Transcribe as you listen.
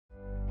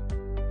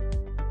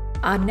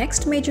Our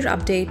next major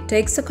update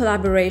takes the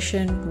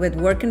collaboration with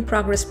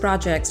work-in-progress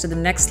projects to the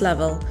next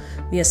level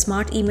via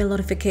smart email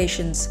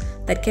notifications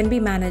that can be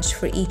managed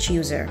for each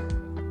user.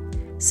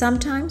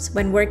 Sometimes,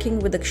 when working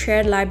with a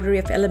shared library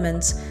of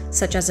elements,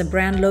 such as a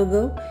brand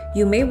logo,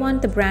 you may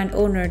want the brand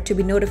owner to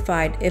be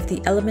notified if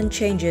the element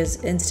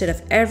changes instead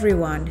of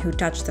everyone who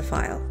touched the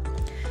file.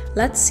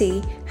 Let's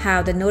see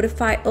how the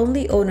Notify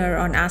Only Owner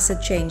on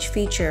Asset Change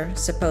feature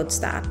supports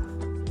that.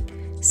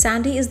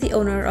 Sandy is the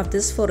owner of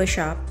this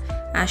Photoshop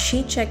as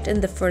she checked in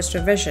the first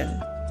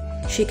revision.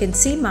 She can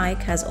see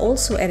Mike has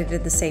also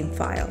edited the same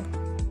file.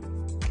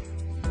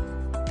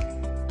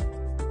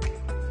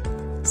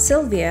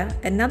 Sylvia,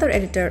 another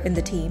editor in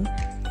the team,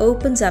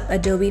 opens up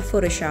Adobe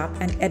Photoshop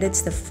and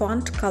edits the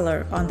font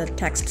color on the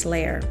text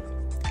layer.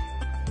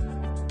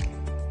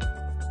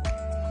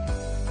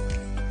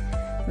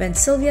 When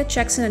Sylvia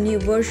checks in a new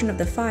version of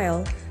the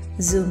file,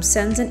 Zoom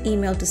sends an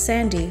email to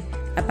Sandy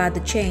about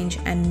the change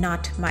and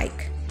not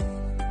Mike.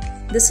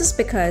 This is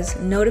because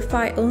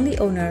Notify Only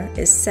Owner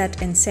is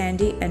set in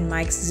Sandy and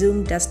Mike's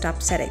Zoom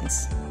desktop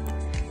settings.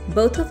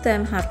 Both of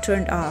them have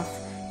turned off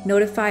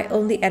Notify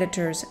Only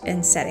Editors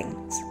in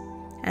Settings,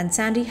 and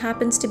Sandy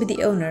happens to be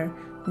the owner,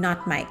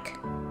 not Mike.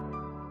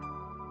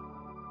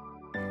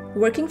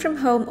 Working from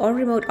home or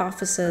remote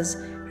offices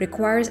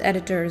requires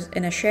editors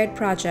in a shared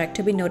project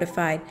to be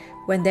notified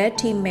when their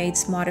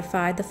teammates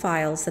modify the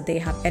files that they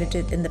have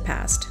edited in the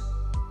past.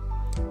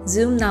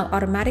 Zoom now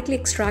automatically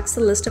extracts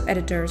the list of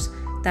editors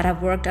that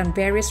have worked on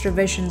various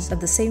revisions of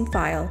the same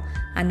file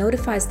and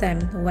notifies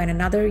them when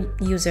another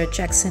user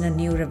checks in a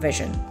new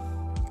revision.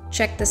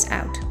 Check this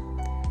out.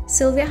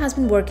 Sylvia has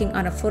been working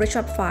on a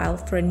Photoshop file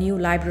for a new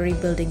library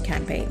building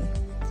campaign.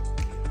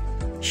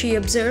 She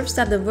observes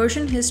that the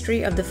version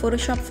history of the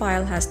Photoshop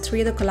file has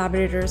 3 of the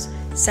collaborators,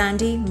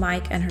 Sandy,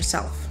 Mike, and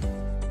herself.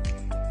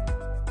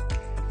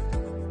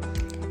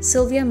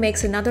 Sylvia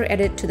makes another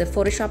edit to the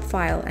Photoshop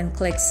file and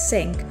clicks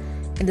Sync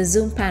in the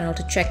Zoom panel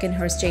to check in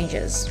her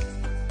changes.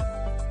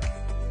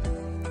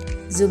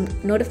 Zoom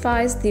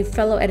notifies the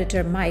fellow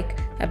editor Mike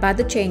about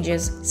the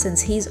changes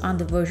since he's on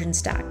the version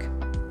stack.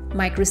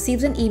 Mike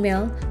receives an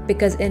email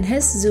because in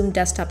his Zoom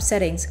desktop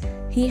settings,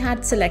 he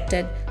had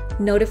selected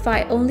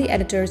Notify Only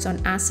Editors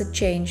on Asset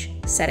Change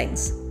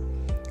settings.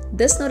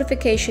 This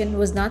notification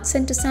was not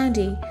sent to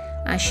Sandy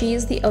as she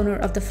is the owner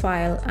of the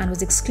file and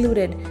was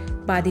excluded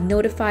by the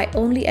Notify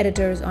Only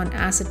Editors on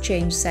Asset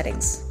Change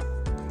settings.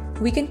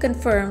 We can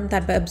confirm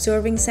that by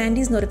observing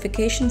Sandy's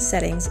notification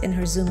settings in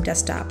her Zoom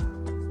desktop.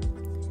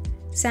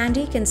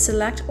 Sandy can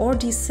select or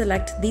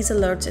deselect these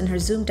alerts in her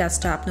Zoom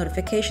desktop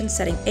notification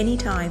setting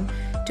anytime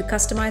to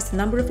customize the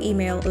number of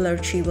email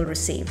alerts she will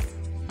receive.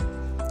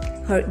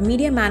 Her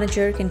Media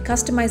Manager can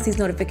customize these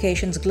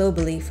notifications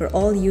globally for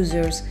all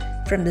users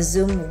from the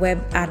Zoom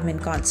Web Admin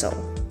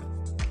Console.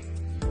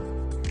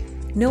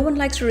 No one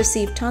likes to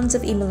receive tons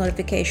of email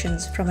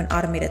notifications from an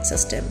automated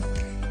system.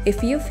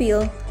 If you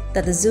feel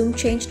that the Zoom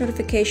change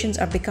notifications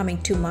are becoming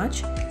too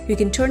much, you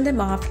can turn them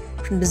off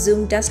from the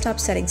Zoom desktop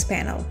settings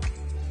panel.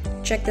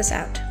 Check this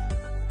out.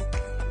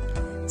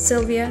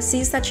 Sylvia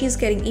sees that she's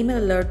getting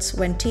email alerts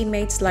when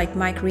teammates like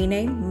Mike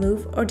rename,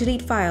 move, or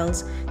delete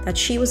files that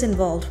she was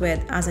involved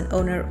with as an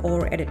owner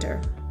or editor.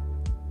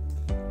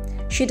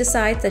 She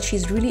decides that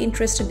she's really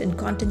interested in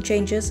content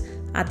changes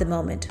at the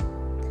moment.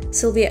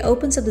 Sylvia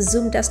opens up the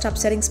Zoom desktop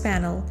settings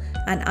panel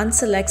and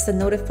unselects the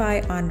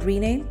Notify on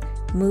Rename,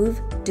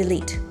 Move,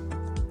 Delete.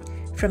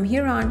 From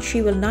here on,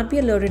 she will not be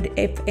alerted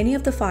if any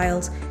of the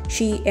files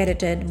she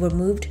edited were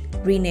moved,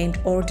 renamed,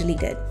 or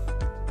deleted.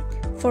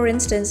 For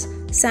instance,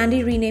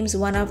 Sandy renames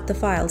one of the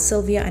files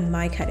Sylvia and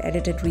Mike had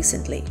edited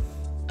recently.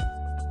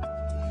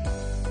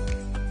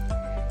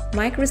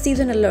 Mike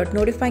receives an alert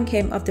notifying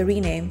him of the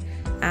rename,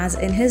 as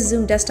in his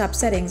Zoom desktop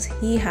settings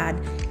he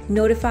had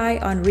Notify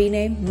on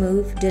Rename,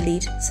 Move,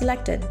 Delete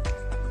selected.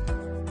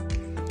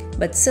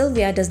 But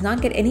Sylvia does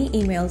not get any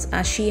emails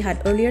as she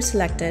had earlier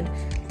selected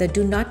the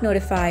Do Not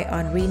Notify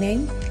on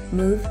Rename,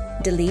 Move,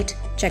 Delete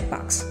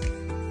checkbox.